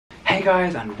Hey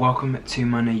guys, and welcome to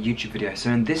my new YouTube video.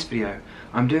 So in this video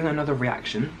I'm doing another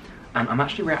reaction, and I'm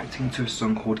actually reacting to a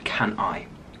song called Can I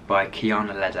by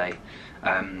Kiana Lede.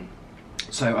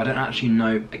 So I don't actually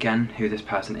know again who this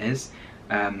person is,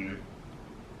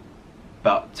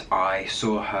 but I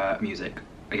saw her music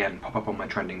again pop up on my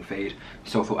trending feed,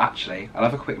 so I thought actually I'll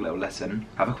have a quick little listen,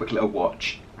 have a quick little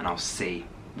watch, and I'll see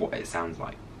what it sounds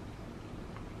like.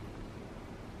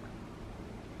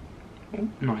 Oh,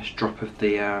 nice drop of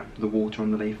the water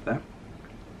on the leaf there.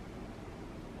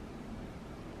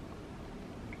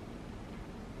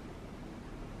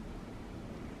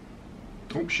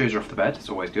 Oh, shoes are off the bed, it's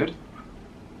always good.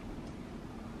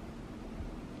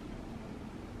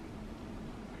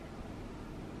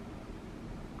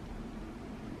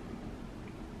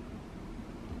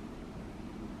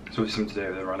 It's always something to do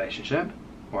with a relationship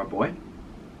or a boy.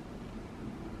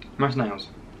 Nice nails.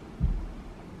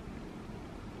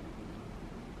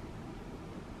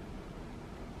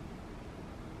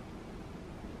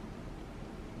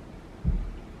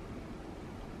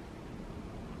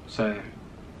 So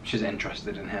she's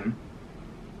interested in him.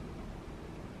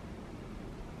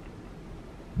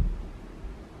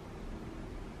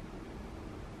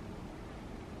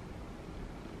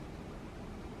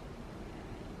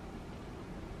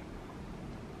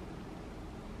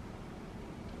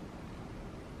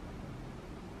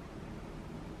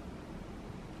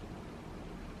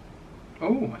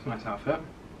 Oh, that's a nice outfit.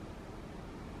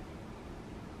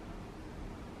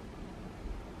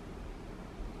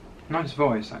 Nice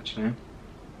voice, actually.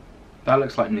 That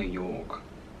looks like New York.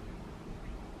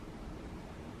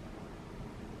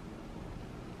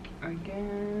 I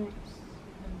guess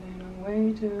there's a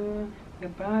way to your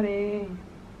body.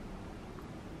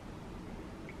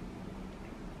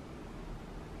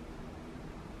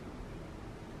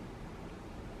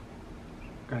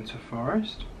 Going to a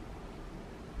forest.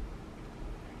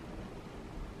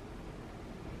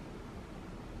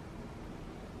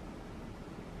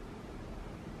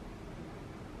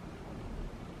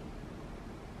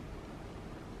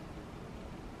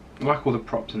 I like all the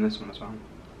props in this one as well.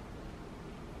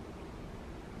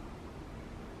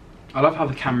 I love how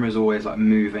the camera is always like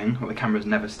moving, or the camera's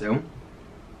never still.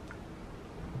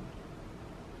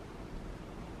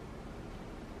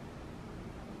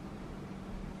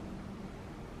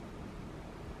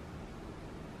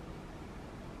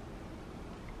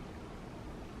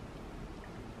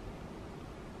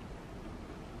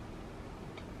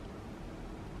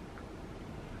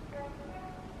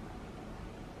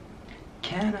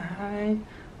 Can I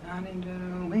find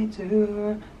a way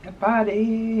to your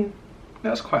body?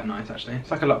 That's quite nice actually.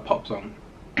 It's like a little pop song.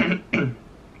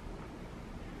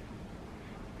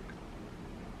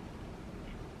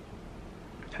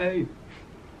 Hey.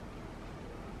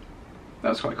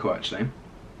 That's quite cool actually.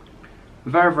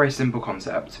 Very, very simple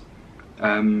concept.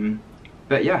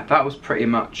 But yeah, that was pretty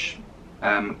much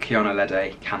Kiana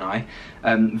Lede, Can I.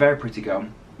 Very pretty girl.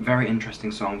 Very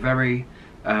interesting song. Very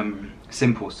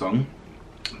simple song.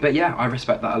 But yeah, I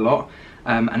respect that a lot,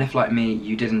 and if like me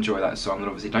you did enjoy that song, then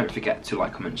obviously don't forget to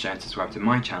like, comment, share and subscribe to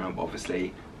my channel, but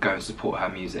obviously go and support her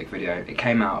music video. It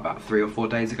came out about 3 or 4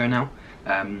 days ago now,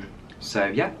 so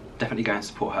yeah, definitely go and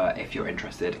support her if you're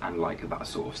interested and like that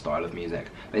sort of style of music.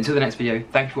 But until the next video,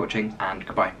 thank you for watching and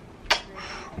goodbye.